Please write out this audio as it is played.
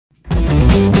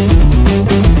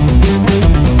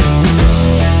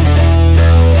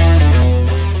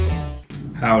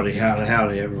Howdy, howdy,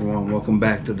 howdy everyone. Welcome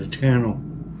back to the channel.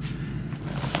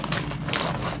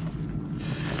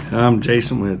 I'm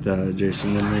Jason with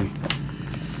Jason and Me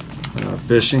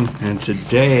Fishing, and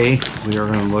today we are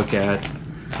going to look at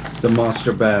the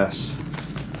Monster Bass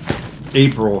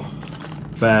April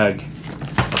bag.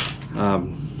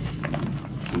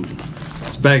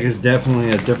 This bag is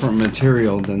definitely a different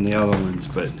material than the other ones,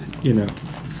 but you know,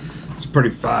 it's pretty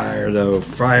fire though.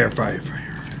 Fire.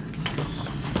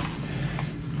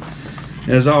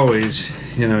 As always,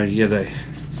 you know, you get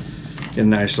a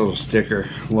nice little sticker.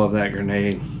 Love that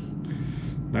grenade.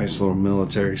 Nice little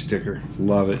military sticker.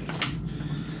 Love it.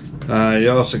 You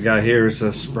also got here is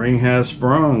a spring has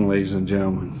sprung, ladies and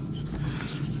gentlemen.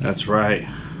 That's right.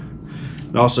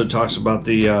 It also talks about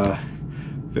the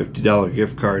 $50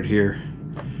 gift card here.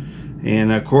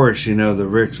 And of course, you know, the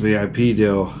Rick's VIP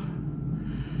deal.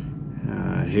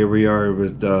 Here we are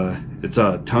with it's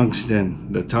a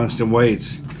tungsten. The tungsten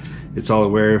weights. It's all the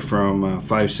way from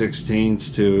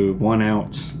 5/16 to 1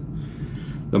 ounce.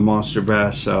 The Monster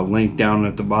Bass link down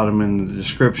at the bottom in the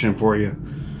description for you.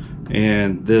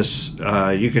 And this,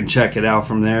 you can check it out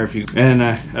from there if you. And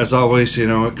as always, you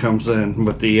know, it comes in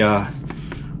with the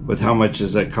with how much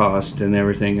does it cost and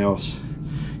everything else.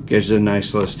 Gives you a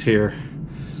nice list here,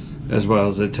 as well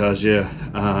as it tells you.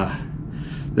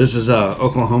 This is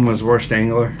Oklahoma's worst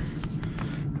angler.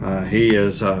 He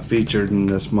is featured in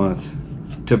this month.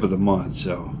 Tip of the month.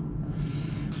 So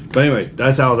but anyway,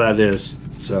 that's how that is.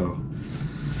 So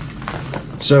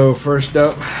first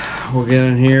up, we'll get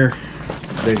in here,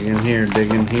 dig in here.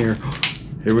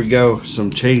 Here we go,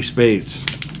 some chase baits.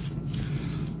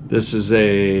 This is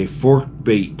a fork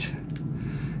bait.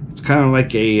 It's kind of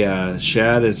like a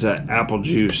shad. It's an apple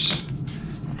juice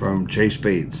from Chase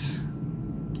Baits.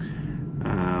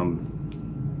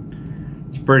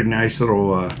 It's a pretty nice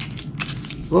little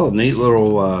neat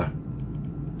little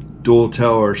dual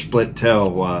tail or split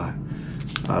tail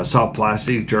soft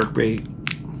plastic jerk bait.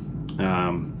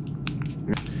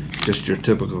 Just your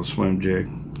typical swim jig.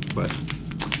 But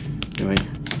anyway,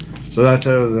 so that's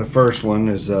the first one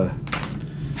is the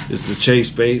Chase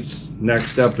Baits.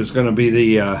 Next up is going to be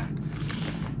the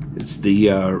it's the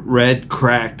red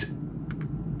cracked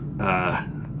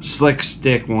slick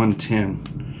stick 110.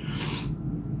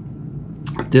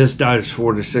 This dives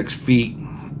 4 to 6 feet,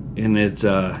 and it's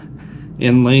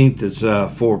in length it's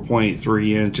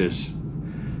 4.3 inches,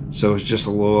 so it's just a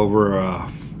little over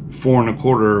 4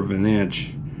 1/4 of an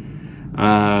inch.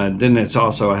 Then it's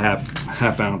also a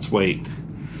half ounce weight.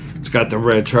 It's got the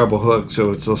red treble hook,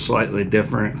 so it's a slightly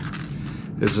different.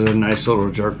 This is a nice little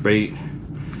jerk bait.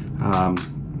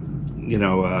 You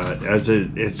know, as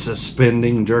it's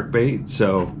suspending jerk bait.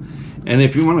 So, and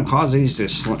if you want to cause these to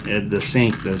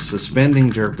sink, the suspending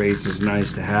jerk baits is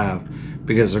nice to have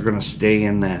because they're going to stay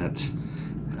in that.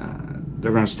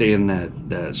 They're going to stay in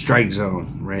that strike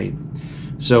zone, right?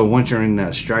 So once you're in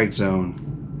that strike zone,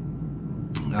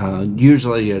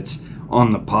 usually it's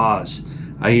on the pause.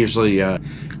 I usually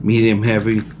medium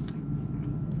heavy.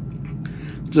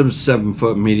 It's a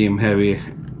 7-foot medium heavy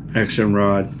action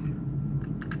rod,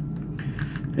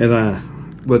 and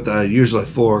with usually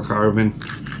fluorocarbon.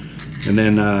 And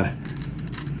then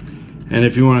and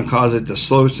if you want to cause it to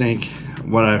slow sink,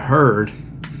 what I heard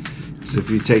is if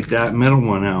you take that middle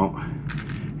one out,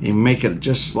 you make it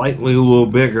just slightly a little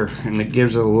bigger, and it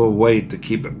gives it a little weight to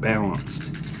keep it balanced,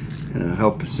 and it'll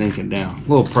help it sink it down. A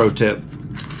little pro tip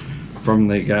from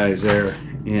the guys there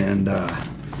in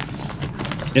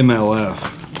MLF.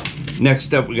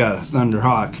 Next up, we got a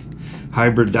Thunderhawk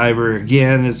hybrid diver.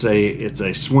 Again, it's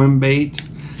a swim bait.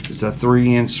 It's a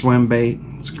 3-inch swim bait.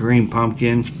 It's green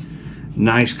pumpkin.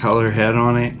 Nice color head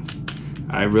on it.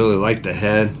 I really like the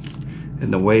head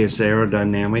and the way it's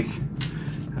aerodynamic.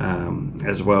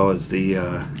 As well as the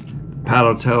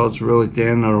paddle tail. It's really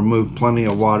thin. It'll remove plenty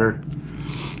of water.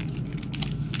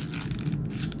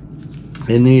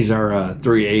 And these are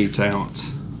 3/8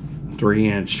 ounce,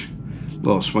 3-inch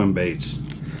little swim baits.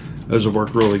 Those will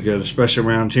work really good, especially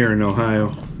around here in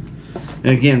Ohio.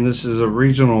 And again, this is a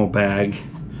regional bag,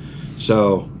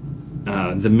 so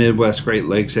the Midwest Great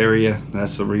Lakes area,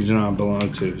 that's the region I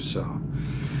belong to. So,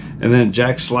 and then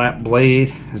jack slap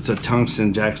blade. It's a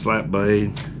tungsten jack slap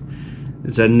blade.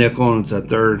 It's a nickel, and it's a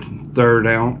third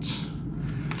ounce.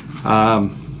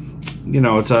 You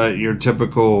know, it's your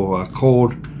typical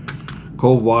cold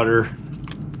water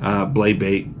blade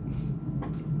bait.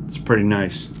 It's pretty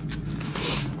nice.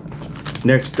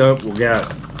 Next up, we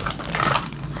got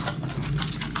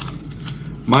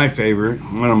my favorite,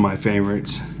 one of my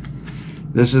favorites.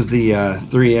 This is the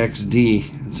 3XD.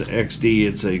 It's an XD.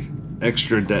 It's a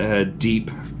extra deep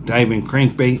diving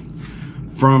crankbait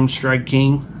from Strike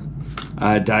King.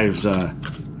 It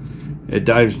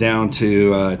dives down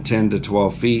to 10 to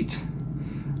 12 feet,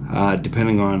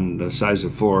 depending on the size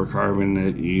of fluorocarbon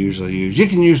that you usually use. You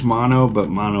can use mono, but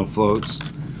mono floats,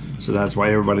 so that's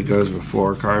why everybody goes with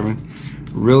fluorocarbon.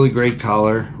 Really great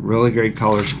color, really great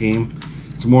color scheme.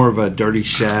 It's more of a dirty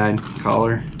shad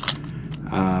color.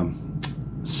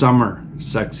 Summer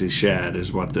sexy shad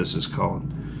is what this is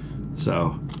called.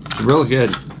 So it's really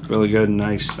good,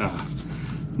 nice,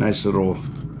 nice little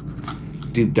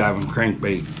deep diving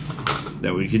crankbait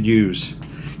that we could use.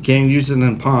 Can't use it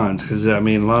in ponds because I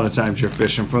mean a lot of times you're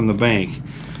fishing from the bank,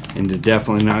 and you're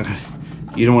definitely not.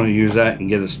 You don't want to use that and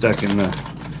get it stuck in the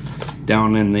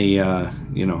down in the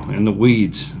you know, in the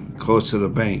weeds close to the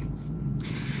bank.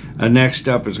 Next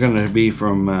up is going to be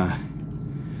from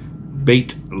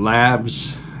Bait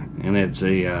Labs, and it's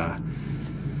a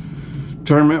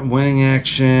tournament winning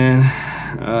action.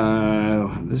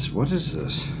 What is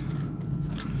this?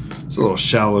 It's a little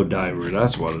shallow diver.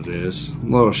 That's what it is. A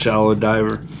little shallow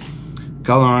diver.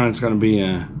 Color on it's going to be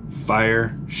a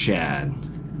fire shad.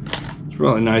 It's a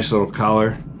really nice little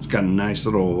color. It's got a nice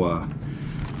little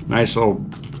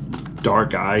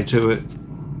dark eye to it.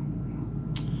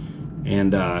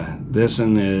 And this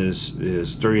one is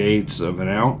 3/8 of an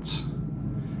ounce,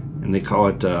 and they call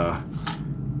it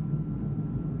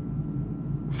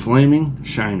Flaming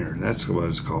Shiner. That's what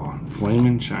it's called,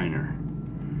 Flaming Shiner.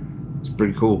 It's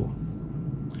pretty cool.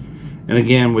 And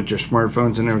again, with your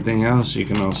smartphones and everything else, you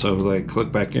can also like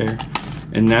click back here,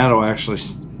 and that'll actually,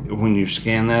 when you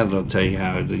scan that, it'll tell you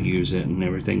how to use it and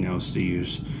everything else to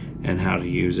use and how to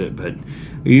use it. But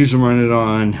I usually run it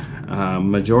on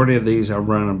majority of these I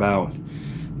run about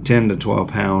 10 to 12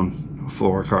 pound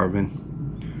fluorocarbon,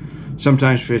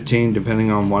 sometimes 15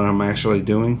 depending on what I'm actually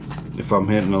doing. If I'm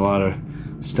hitting a lot of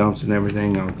stumps and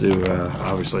everything, I'll do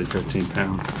obviously 15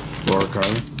 pound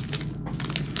fluorocarbon.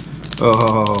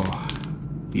 Oh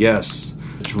yes,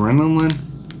 Adrenaline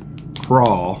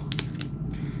Crawl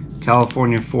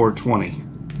California 420.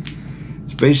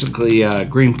 It's basically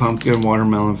green pumpkin,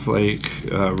 watermelon flake,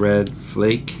 red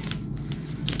flake.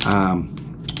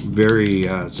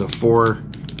 It's a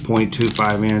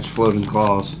 4.25 inch floating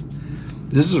claws.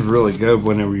 This is really good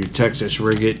whenever you Texas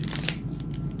rig it.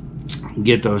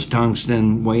 Get those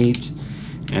tungsten weights,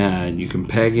 and you can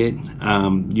peg it.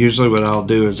 Usually what I'll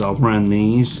do is I'll run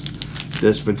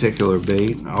this particular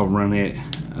bait, I'll run it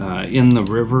in the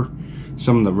river.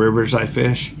 Some of the rivers I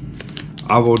fish,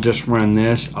 I will just run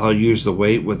this. I'll use the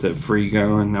weight with it free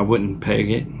going. I wouldn't peg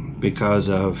it because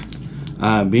of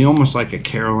being almost like a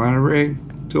Carolina rig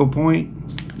to a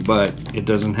point, but it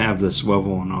doesn't have the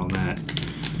swivel and all that.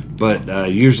 But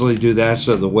usually do that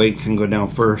so the weight can go down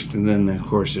first, and then of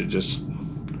course it just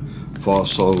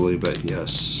falls slowly. But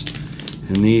yes,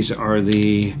 and these are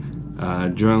the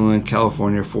Adrenaline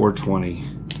California 420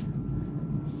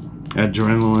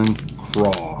 Adrenaline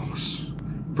Crawls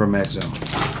from Exo.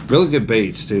 Really good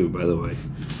baits too, by the way.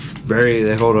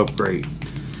 They hold up great.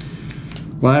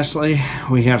 Lastly,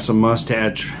 we have some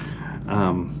must-have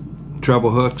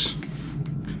treble hooks.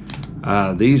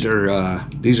 These are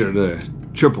the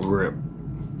triple grip.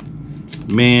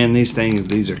 Man, these are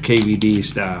KVD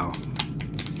style,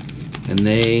 and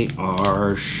they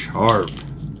are sharp,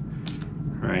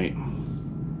 right?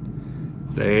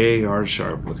 They are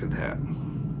sharp. Look at that.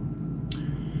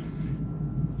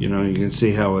 You know, you can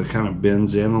see how it kind of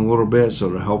bends in a little bit,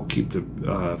 so to help keep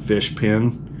the fish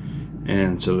pinned,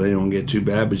 and so they don't get too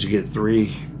bad. But you get three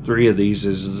of these.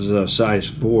 This is a size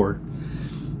 4.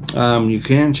 You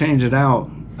can change it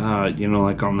out, you know,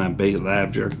 like on that Bait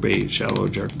Lab jerk bait, shallow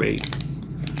jerk bait,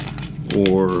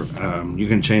 or you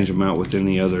can change them out with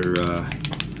any other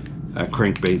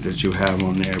crankbait that you have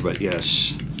on there. But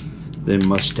yes, the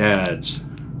mustads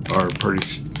are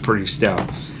pretty stout.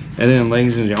 And then,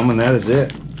 ladies and gentlemen, that is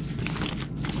it.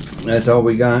 That's all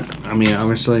we got. I mean,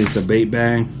 obviously it's a bait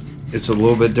bag. It's a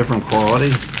little bit different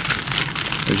quality,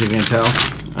 as you can tell.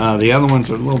 The other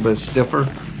ones are a little bit stiffer,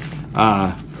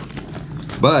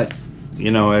 but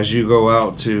you know, as you go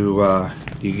out to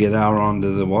you get out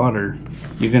onto the water,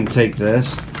 you can take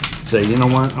this, say, you know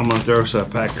what, I'm gonna throw a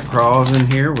pack of crawls in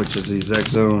here, which is these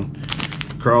X-Zone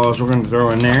crawls we're gonna throw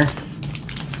in there,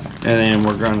 and then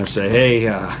we're gonna say, hey,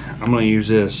 I'm gonna use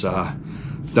this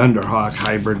Thunderhawk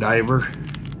hybrid diver.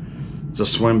 It's a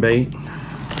swim bait.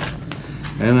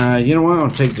 And you know what, I'm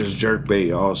gonna take this jerk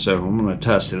bait also. I'm gonna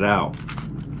test it out.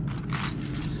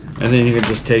 And then you can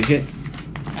just take it,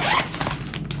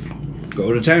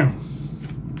 go to town,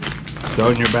 throw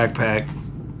it in your backpack,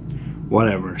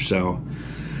 whatever. So,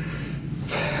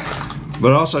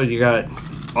 but also you got,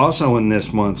 also in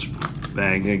this month's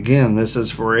bag, again, this is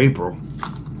for April,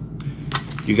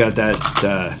 You got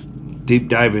that deep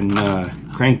diving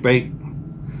crankbait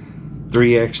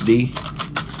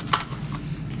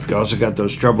 3XD. You also got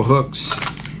those treble hooks.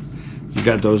 You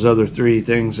got those other 3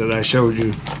 things that I showed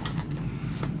you.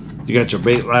 You got your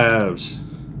bait labs.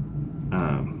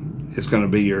 It's going to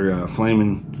be your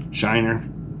flaming shiner,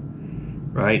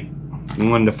 right?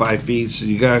 1 to 5 feet. So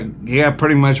you got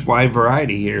pretty much wide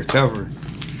variety here covered.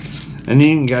 And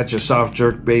then you got your soft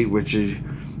jerk bait, which is,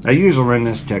 I usually run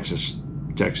this Texas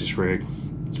rig.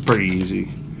 It's pretty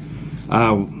easy.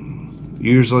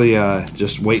 Usually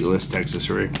just weightless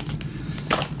Texas rig.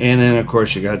 And then of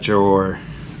course you got your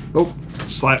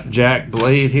slapjack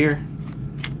blade here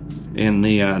in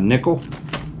the nickel.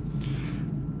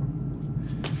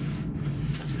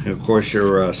 And of course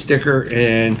your sticker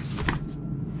and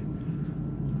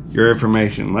your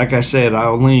information. Like I said,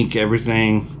 I'll link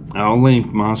everything. I'll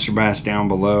link Monster Bass down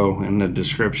below in the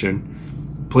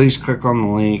description. Please click on the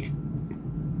link.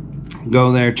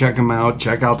 Go there, check them out.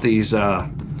 Check out these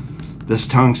this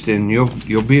tungsten.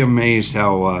 You'll be amazed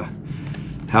how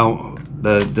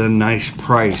the nice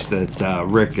price that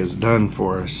Rick has done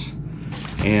for us.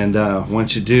 And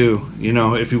once you do, you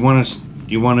know, if you want to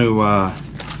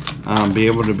be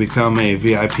able to become a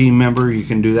VIP member, you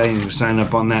can do that. You can sign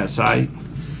up on that site.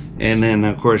 And then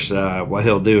of course what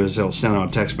he'll do is he'll send out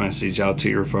a text message out to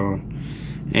your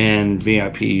phone. And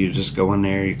VIP, you just go in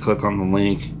there, you click on the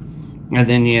link, and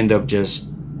then you end up just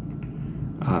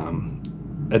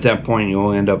at that point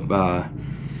you'll end up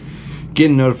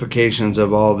getting notifications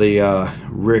of all the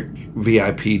Rick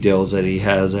VIP deals that he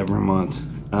has every month.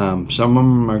 Some of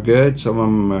them are good, some of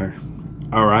them are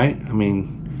alright. I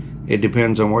mean, it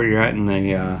depends on where you're at in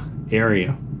the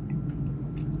area.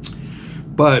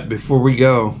 But before we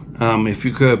go, if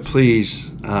you could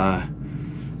please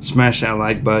smash that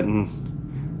like button,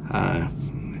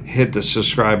 hit the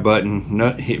subscribe button,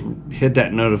 hit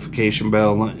that notification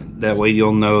bell. That way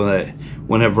you'll know that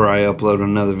whenever I upload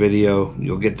another video,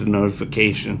 you'll get the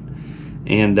notification.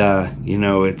 And you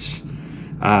know,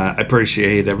 I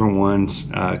appreciate everyone's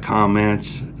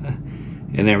comments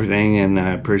and everything, and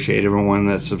I appreciate everyone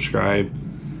that subscribed.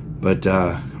 But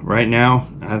right now,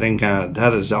 I think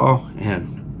that is all,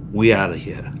 and we out of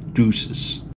here. Deuces.